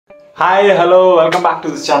Hi, hello, welcome back to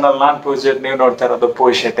this channel. ನಾನು ಪೂಜಿತ್, ನೀವು ನೋಡ್ತಾ ಇರೋದು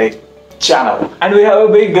PoojithShetty channel. And we have a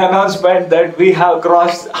big announcement that we have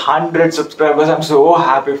crossed 100 subscribers. I'm so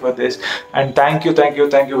happy for this. And thank you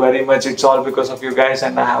very much. It's all because of you guys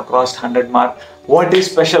and I have crossed 100 mark. What is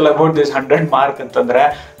special about this 100 mark antandre,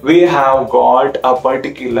 we have got a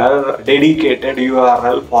particular dedicated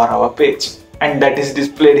URL for our page. And that is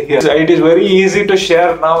displayed here. So it is very easy to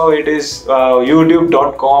share now. It is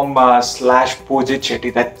youtube.com/PoojithShetty.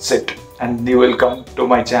 That's it. And you will come to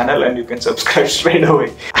my channel and you can subscribe straight away.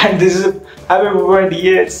 And this is happy moment,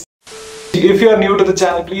 yes. If you are new to the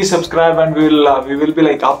channel, please subscribe and we will be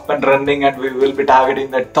like up and running and we will be targeting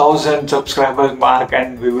that 1000 subscribers mark and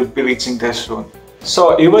we will be reaching there soon. So,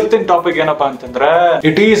 ಇವತ್ತಿನ topic ಏನಪ್ಪಾ ಅಂತಂದ್ರೆ,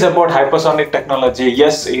 it is about hypersonic technology.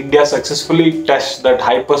 Yes, India successfully tested that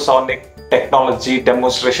hypersonic technology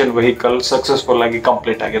demonstration vehicle successful ಆಗಿ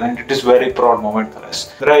complete ಆಗಿದೆ and it is very proud moment for us.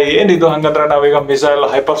 ಅಂದ್ರೆ ಏನಿದು ಹಂಗಂದ್ರೆ ನಾವೀಗ missile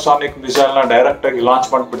hypersonic missile ನ ಡೈರೆಕ್ಟ್ ಆಗಿ ಲಾಂಚ್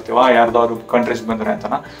ಮಾಡ್ಬಿಡ್ತೀವ ಯಾರ್ದಾದ್ರು ಕಂಟ್ರೀಸ್ ಬಂದ್ರೆ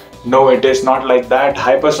ಅಂತನಾ? No, it is not like that.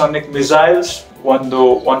 Hypersonic missiles ಒಂದು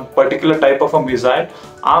particular type of a missile.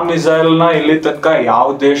 ಆ ಮಿಸೈಲ್ ನ ಇಲ್ಲಿ ತನಕ ಯಾವ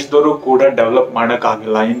ದೇಶದವರು ಕೂಡ ಡೆವಲಪ್ ಮಾಡಕ್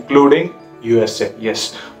ಆಗಿಲ್ಲ, including USA. Yes,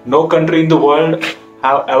 no country in the world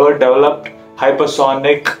have ever developed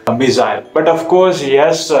hypersonic missile. But of course,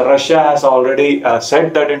 yes, Russia has already said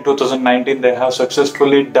that in 2019 they have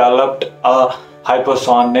successfully developed a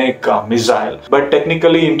hypersonic missile. But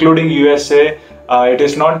technically, including USA, it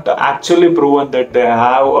is not actually proven that they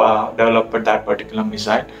have developed that particular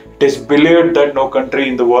missile. It is believed that no country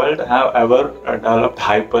in the world have ever developed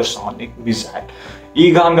hypersonic missile.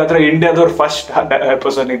 ಈಗ ಹಂಗಾದ್ರೆ ಇಂಡಿಯಾದವ್ರು first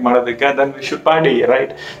hypersonic ಮಾಡೋದಕ್ಕೆ, then we should party,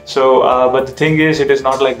 right? So but the thing is, it is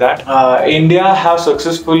not like that. India have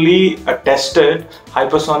successfully tested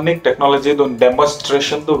hypersonic technology ಒಂದು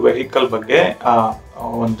demonstration vehicle ಬಗ್ಗೆ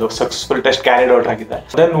ಒಂದು successful test carried out ಆಗಿದೆ.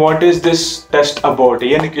 Then what is this test about?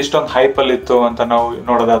 ಏನಕ್ಕೆ ಇಷ್ಟೊಂದು hype ಅಲ್ಲಿ ಇತ್ತು ಅಂತ ನಾವು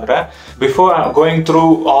ನೋಡೋದಾದ್ರೆ, before going through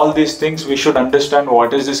all these things we should understand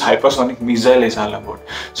what is this hypersonic missile is all about.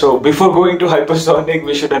 So before going to hypersonic,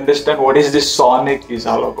 we should understand what is this sonic is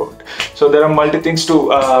all about. So there are multi things to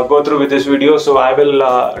go through with this video, so I will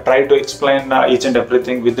try to explain each and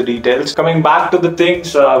everything with the details. Coming back to the things,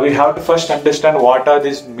 we have to first understand what are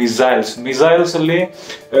these missiles. Missiles alli,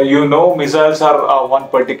 missiles are one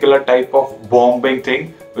particular type of bombing thing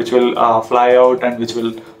which will fly out and which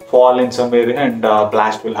will fall in some area and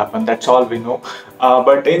blast will happen. That's all we know.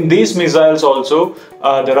 But in these missiles also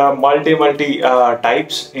there are multi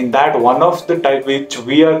types. In that, one of the type which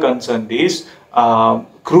we are concerned is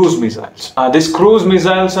cruise missiles. These cruise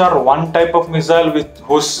missiles are one type of missile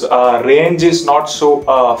whose range is not so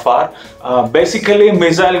far. Basically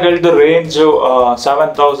missile the range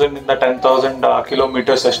 7,000 in the 10,000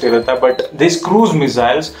 kilometers ashtirutte, but these cruise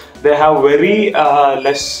missiles, they have very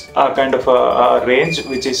less kind of range,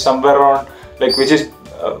 which is somewhere around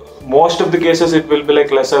most of the cases it will be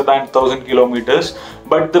like lesser than 1,000 kilometers.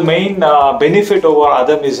 But the main benefit over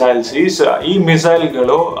other missiles is ee missile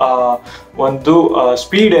galu ಒಂದು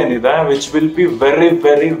speed ಏನಿದೆ which will be very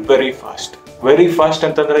fast. Very fast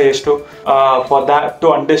ಅಂತಂದ್ರೆ ಎಷ್ಟು? For that to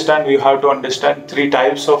understand, we have to understand three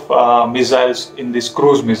types of missiles in these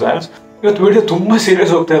cruise missiles. ಇವತ್ತು video ತುಂಬಾ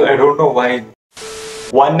serious ಹೋಗ್ತಾ ಇದೆ, I don't know why.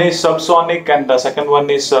 One is subsonic and the second one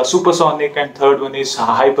is supersonic and third one is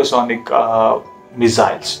hypersonic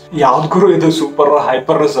missiles. ಯಾವ್ದು ಇದು super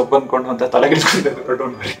hyper ಸಬ್ ಅನ್ಕೊಂಡು ಅಂತ ತಲೆಗೆಡ್ಸ್ಕೊಂಡಿದ್ದಾರೆ,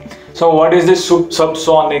 don't worry. So what is this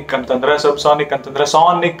subsonic ಅಂತಂದ್ರೆ? Subsonic ಅಂತಂದ್ರೆ,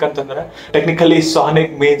 sonic ಅಂತಂದ್ರೆ technically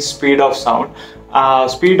sonic means speed of sound.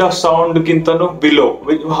 Speed of sound ಗಿಂತನೂ below.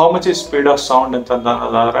 How much is speed of sound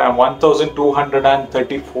ಅಂತಂದ್ರೆ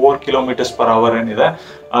 1234 kilometers per hour ಏನಿದೆ,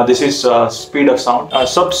 this is speed of sound.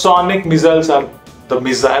 Subsonic missiles R the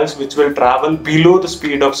missiles which will travel below the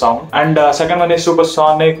speed of sound, and second one is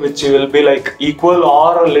supersonic, which will be like equal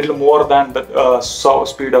or a little more than the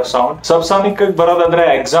speed of sound. Subsonic barodadre,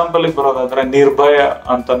 example barodadre Nirbhaya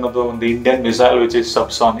anta annadu ಒಂದು Indian missile which is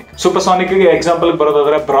subsonic. Supersonic example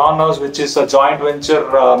barodadre BrahMos, which is a joint venture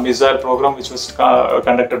missile program which was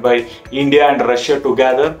conducted by India and Russia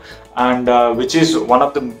together, and which is one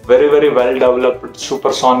of the very well developed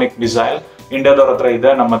supersonic missile. ಇಂಡಿಯಾದವ್ರ ಹತ್ರ ಇದೆ,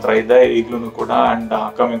 ನಮ್ಮ ಹತ್ರ ಇದೆ ಈಗಲೂ ಕೂಡ. And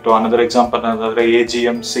coming to another example ಅನ್ನೋದಾದ್ರೆ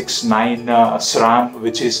AGM-69 SRAM,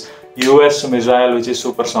 which is US missile which is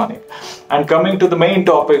supersonic. And coming to the main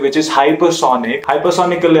topic, which is hypersonic.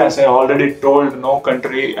 Hypersonically, as I already told, no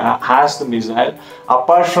country has the missile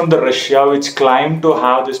apart from the Russia, which claimed to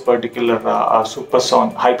have this particular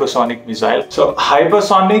hypersonic missile. So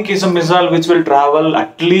hypersonic is a missile which will travel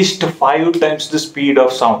at least 5 times the speed of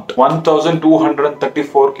sound.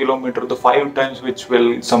 1234 kilometers, the 5 times, which will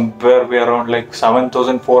somewhere be around like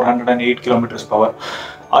 7,408 kilometers per hour.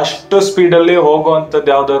 ಅಷ್ಟು ಸ್ಪೀಡಲ್ಲಿ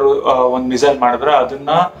ಹೋಗುವಂಥದ್ದು ಯಾವ್ದಾದ್ರು ಒಂದು missile ಮಾಡಿದ್ರೆ ಅದನ್ನ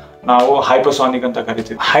ನಾವು hypersonic ಅಂತ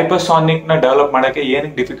ಕರಿತೀವಿ. Hypersonic ನ ಡೆವಲಪ್ ಮಾಡಕ್ಕೆ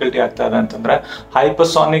ಏನಕ್ಕೆ ಡಿಫಿಕಲ್ಟಿ ಆಗ್ತಾ ಇದೆ ಅಂತಂದ್ರೆ,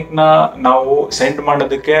 ಹೈಪರ್ಸಾನಿಕ್ ನ ನಾವು ಸೆಂಡ್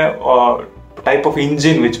ಮಾಡೋದಕ್ಕೆ type of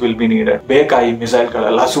engine which will be needed ಬೇಕಾ. ಈ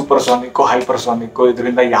ಮಿಸೈಲ್ಗಳೆಲ್ಲ ಸೂಪರ್ಸಾನಿಕ್, ಹೈಪರ್ಸಾನಿಕ್,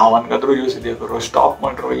 ಇದರಿಂದ ಯಾವನ್ಗಾದ್ರೂ ಯೂಸ್ ಇದೆಯಾ, ಸ್ಟಾಪ್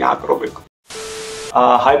ಮಾಡ್ರು, ಯಾಕ್ರೋ ಬೇಕು.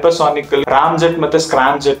 ಹೈಪರ್ಸಾನಿಕ್ ರಾಮ್ಜೆಟ್ ಮತ್ತೆ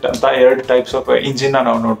ಸ್ಕ್ರಾಮ್ಜೆಟ್ ಅಂತ ಎರಡು ಟೈಪ್ಸ್ ಆಫ್ ಇಂಜಿನ್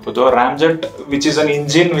ನಾವು ನೋಡ್ಬೋದು. ರಾಮ್ಜೆಟ್ which is an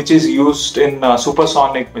engine which is used in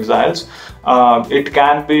supersonic missiles. It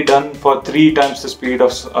can be done for 3 times the speed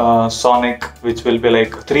of sonic, which will be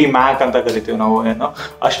like 3 Mach ಅಂತ ಕರಿತೀವಿ ನಾವು. ಏನೋ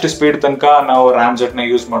ಅಷ್ಟು ಸ್ಪೀಡ್ ತನಕ ನಾವು ರಾಮ್ಜೆಟ್ ನ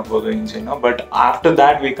ಯೂಸ್ ಮಾಡ್ಬೋದು engine. But after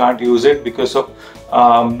that we can't use it because of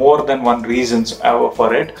more than one reasons for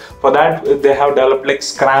it. For that they have developed like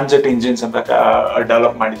Scramjet engines ಅಂತ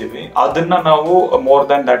ಡೆವಲಪ್ ಮಾಡಿದೀವಿ. ಅದನ್ನ ನಾವು more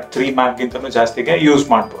than that 3 Mach ಗಿಂತನೂ ಜಾಸ್ತಿಗೆ use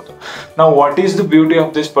ಮಾಡ್ಬೋದು. Now what is the beauty of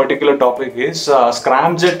this particular topic is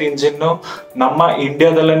Scramjet engine ನಮ್ಮ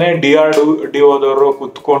ಇಂಡಿಯಾದಲ್ಲೇ DRDO ದವರು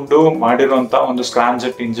ಕುತ್ಕೊಂಡು ಮಾಡಿರುವಂತ ಒಂದು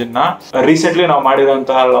Scramjet engine ನ ರೀಸೆಂಟ್ಲಿ ನಾವು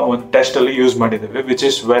ಮಾಡಿರುವಂತಹ ಒಂದು ಟೆಸ್ಟ್ ಅಲ್ಲಿ ಯೂಸ್ ಮಾಡಿದ್ದೀವಿ, which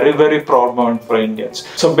is very very proud moment for Indians.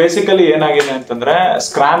 So basically ಏನಾಗಿದೆ ಅಂತಂದ್ರೆ,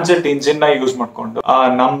 Scramjet engine ನ ಯೂಸ್ ಮಾಡ್ಕೊಂಡು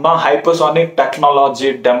ನಮ್ಮ ಹೈಪರ್ಸಾನಿಕ್ ಟೆಕ್ನಾಲಜಿ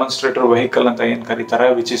ಡೆಮಾನ್ಸ್ಟ್ರೇಟರ್ ವೆಹಿಕಲ್ ಅಂತ ಏನ್ ಕರೀತಾರೆ,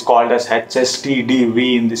 which is called as HSTDV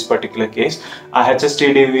in this particular case. ಆ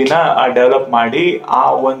HSTDV ನ ಡೆವಲಪ್ ಮಾಡಿ ಆ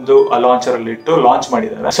ಒಂದು ಲಾಂಚರ್ ಅಲ್ಲಿ ಇಟ್ಟು ಲಾಂಚ್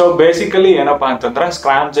ಮಾಡಿದ್ದಾರೆ. ಸೊ ಬೇಸಿಕಲಿ ಏನಪ್ಪಾ ಅಂತಂದ್ರೆ,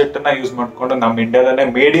 ಸ್ಕ್ರಾಮ್ಜೆಟ್ ನ ಯೂಸ್ ಮಾಡ್ಕೊಂಡು ನಮ್ಮ ಇಂಡಿಯಾದಲ್ಲೇ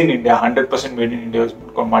made in India 100% made in India use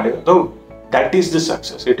ಮಾಡ್ಕೊಂಡು ಮಾಡಿರೋದು. That is the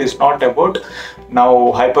success. It is not about now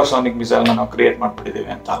hypersonic missile na create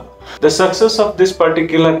ಮಾಡ್ಬಿಟ್ಟಿದ್ದೀವಿ ಅಂತ. The success of this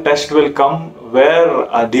particular test will come where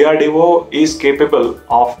DRDO is capable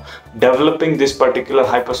of developing this particular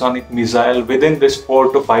hypersonic missile within this 4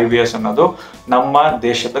 to 5 years ಅನ್ನೋದು ನಮ್ಮ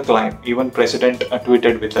ದೇಶದ claim. Even president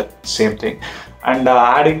tweeted with that same thing. And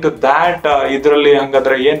adding to that, ಇದರಲ್ಲಿ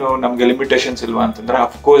ಹಂಗಾದ್ರೆ ಏನು ನಮಗೆ limitations ಇಲ್ವಾ ಅಂತಂದ್ರೆ,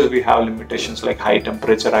 of course we have limitations like high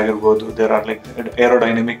temperature ಆಗಿರ್ಬೋದು, there are like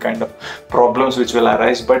aerodynamic kind of problems which will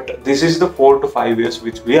arise, but this is the 4 to 5 years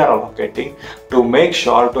which we are allocating to make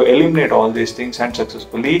sure to eliminate all these things and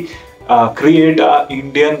successfully create a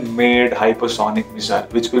Indian made hypersonic missile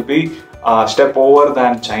which will be step over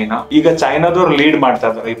than China. ಈಗ ಚೈನಾದವ್ರು lead ಮಾಡ್ತಾ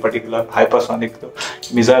ಇದ್ದಾರೆ ಈ particular hypersonic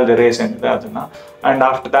missile race ಏನಿದೆ ಅದನ್ನ. And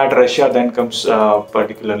after that Russia, then comes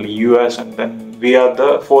particularly US, and then we are the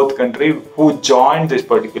 4th country who joined this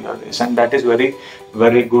particular race, and that is very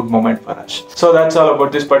very good moment for us. So that's all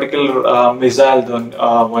about this particular missile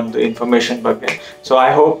one information ಬಗ್ಗೆ. So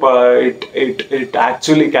I hope it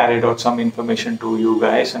actually carried out some information to you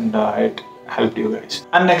guys, and it helped you guys.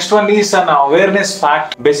 And next one is an awareness fact.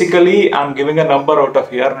 Basically I'm giving a number out of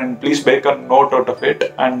here, and please make a note out of it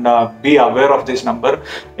and be aware of this number.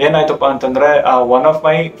 Enaitappa antandre, one of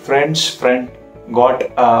my friend got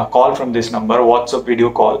a call from this number, WhatsApp video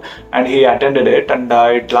call, and he attended it, and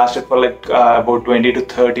it lasted for like about 20 to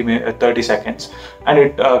 30 seconds, and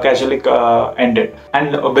it casually ended. And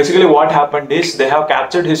basically what happened is they have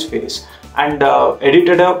captured his face and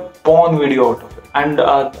edited a porn video out of it, and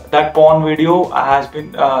that porn video has been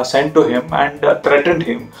sent to him and threatened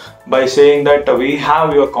him by saying that we have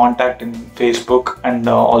your contact in Facebook and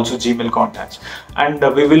also Gmail contacts, and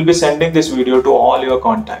we will be sending this video to all your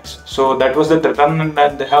contacts. So that was the threat, and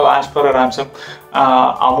they have asked for a ransom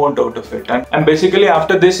amount out of it. And basically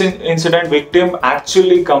after this incident, victim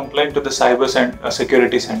actually complained to the cyber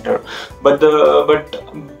security center, but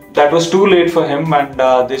that was too late for him, and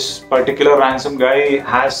this particular ransom guy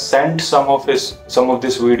has sent some of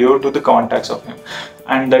this video to the contacts of him,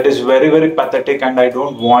 and that is very very pathetic, and I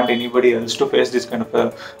don't want anybody else to face this kind of a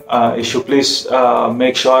issue. Please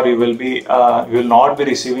make sure you will not be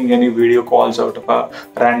receiving any video calls out of a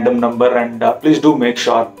random number, and please do make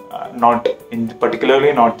sure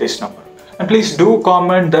particularly not this number. And please do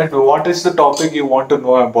comment that what is the topic you want to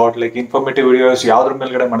know about, like informative videos yaudra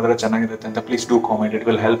melgade madidre chenagirutte anta. Please do comment, it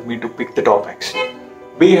will help me to pick the topics.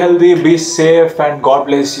 Be healthy, be safe, and God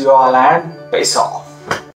bless you all, and peace off.